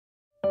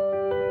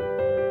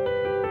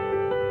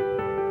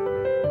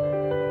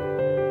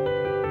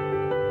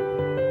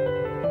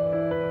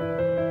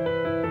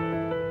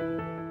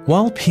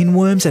While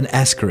pinworms and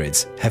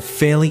ascarids have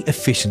fairly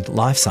efficient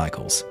life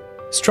cycles,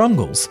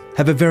 Strongyles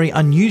have a very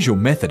unusual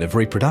method of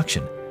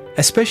reproduction,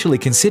 especially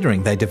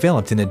considering they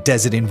developed in a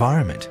desert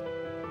environment.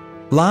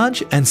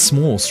 Large and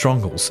small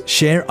Strongyles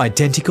share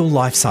identical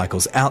life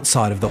cycles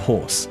outside of the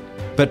horse,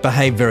 but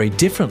behave very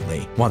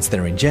differently once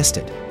they're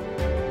ingested.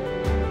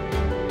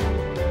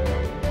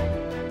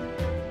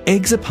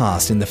 Eggs are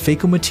passed in the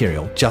fecal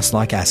material just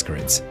like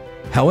ascarids.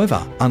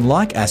 However,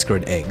 unlike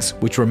ascarid eggs,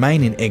 which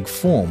remain in egg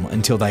form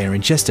until they are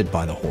ingested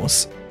by the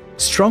horse,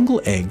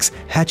 Strongyles eggs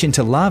hatch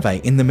into larvae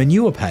in the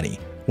manure paddy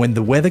when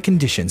the weather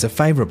conditions are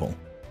favourable.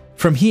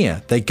 From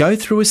here, they go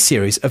through a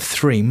series of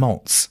 3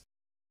 molts.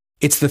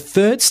 It's the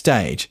third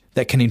stage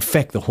that can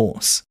infect the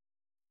horse.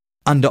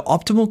 Under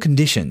optimal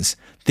conditions,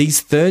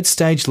 these third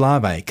stage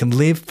larvae can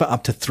live for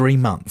up to 3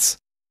 months.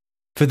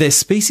 For their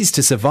species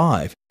to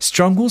survive,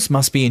 Strongyles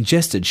must be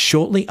ingested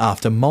shortly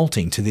after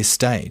molting to this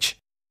stage.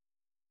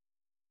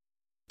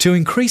 To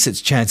increase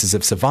its chances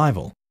of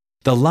survival,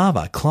 the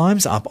larva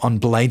climbs up on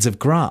blades of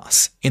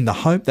grass in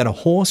the hope that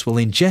a horse will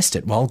ingest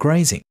it while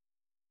grazing.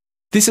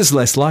 This is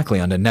less likely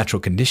under natural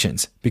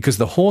conditions because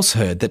the horse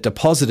herd that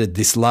deposited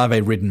this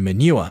larvae-ridden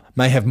manure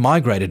may have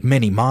migrated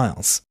many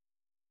miles.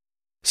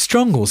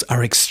 Strongyles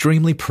are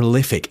extremely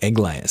prolific egg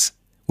layers,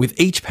 with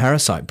each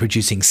parasite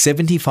producing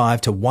 75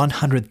 to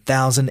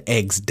 100,000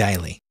 eggs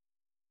daily.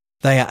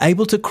 They are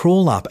able to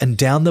crawl up and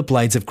down the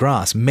blades of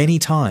grass many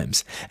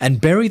times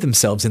and bury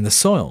themselves in the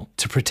soil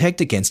to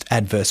protect against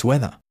adverse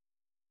weather.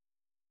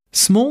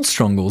 Small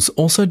Strongyles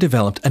also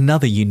developed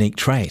another unique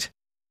trait: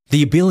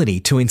 the ability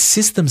to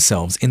encyst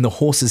themselves in the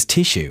horse's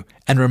tissue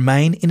and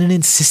remain in an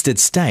encysted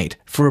state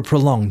for a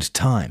prolonged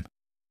time.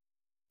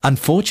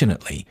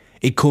 Unfortunately,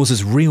 it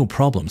causes real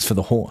problems for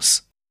the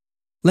horse.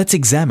 Let's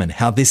examine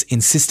how this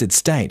encysted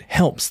state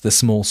helps the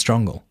small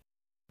Strongyles.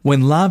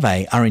 When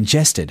larvae are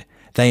ingested,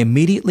 they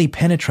immediately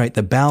penetrate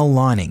the bowel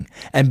lining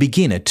and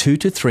begin a 2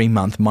 to 3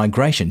 month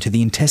migration to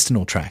the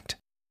intestinal tract.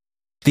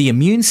 The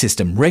immune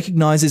system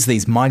recognises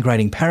these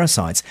migrating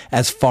parasites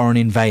as foreign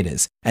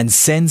invaders and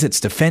sends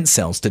its defence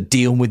cells to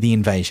deal with the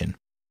invasion.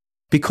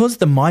 Because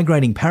the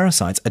migrating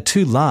parasites are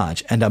too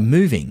large and are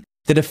moving,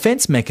 the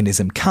defence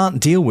mechanism can't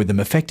deal with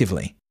them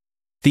effectively.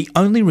 The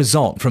only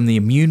result from the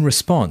immune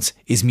response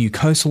is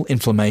mucosal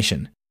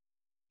inflammation.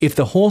 If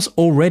the horse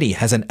already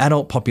has an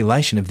adult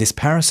population of this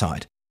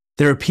parasite,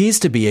 there appears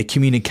to be a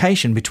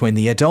communication between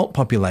the adult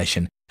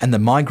population and the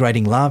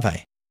migrating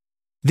larvae.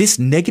 This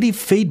negative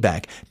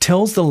feedback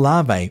tells the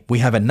larvae we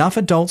have enough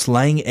adults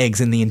laying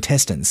eggs in the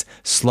intestines,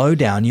 slow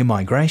down your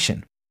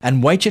migration,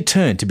 and wait your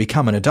turn to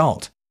become an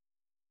adult.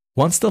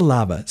 Once the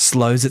larva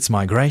slows its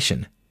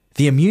migration,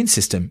 the immune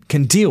system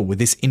can deal with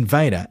this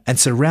invader and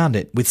surround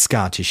it with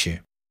scar tissue.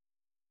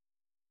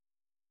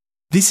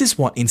 This is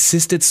what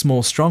encysted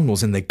small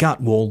Strongyles in the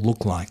gut wall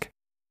look like.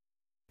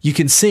 You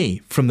can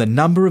see from the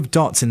number of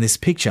dots in this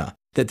picture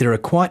that there are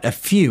quite a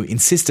few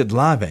encysted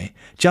larvae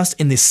just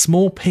in this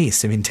small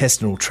piece of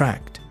intestinal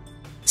tract.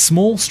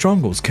 Small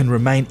Strongyles can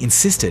remain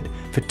encysted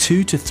for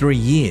 2 to 3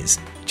 years,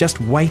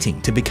 just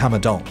waiting to become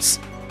adults.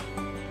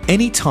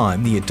 Any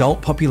time the adult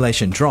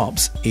population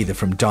drops, either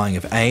from dying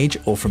of age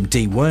or from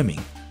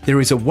deworming, there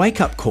is a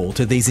wake-up call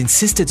to these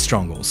encysted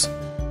Strongyles.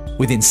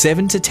 Within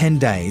 7 to 10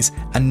 days,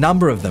 a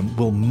number of them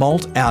will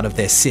molt out of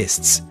their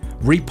cysts,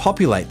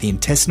 repopulate the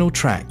intestinal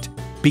tract,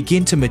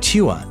 begin to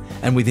mature,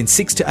 and within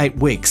 6 to 8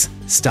 weeks,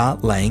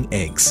 start laying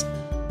eggs.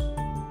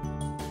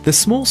 The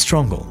small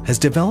Strongyles has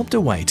developed a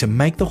way to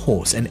make the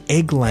horse an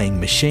egg-laying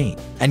machine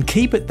and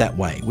keep it that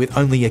way with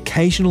only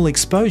occasional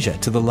exposure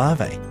to the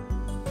larvae.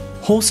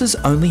 Horses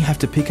only have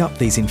to pick up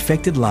these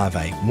infected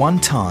larvae one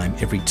time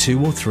every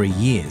 2 or 3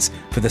 years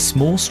for the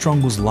small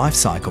Strongyles life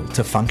cycle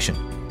to function.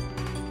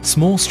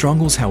 Small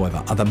Strongyles,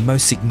 however, are the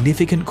most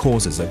significant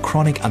causes of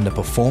chronic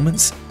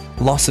underperformance,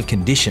 loss of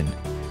condition,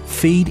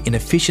 feed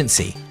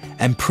inefficiency,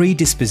 and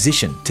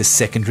predisposition to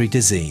secondary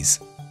disease.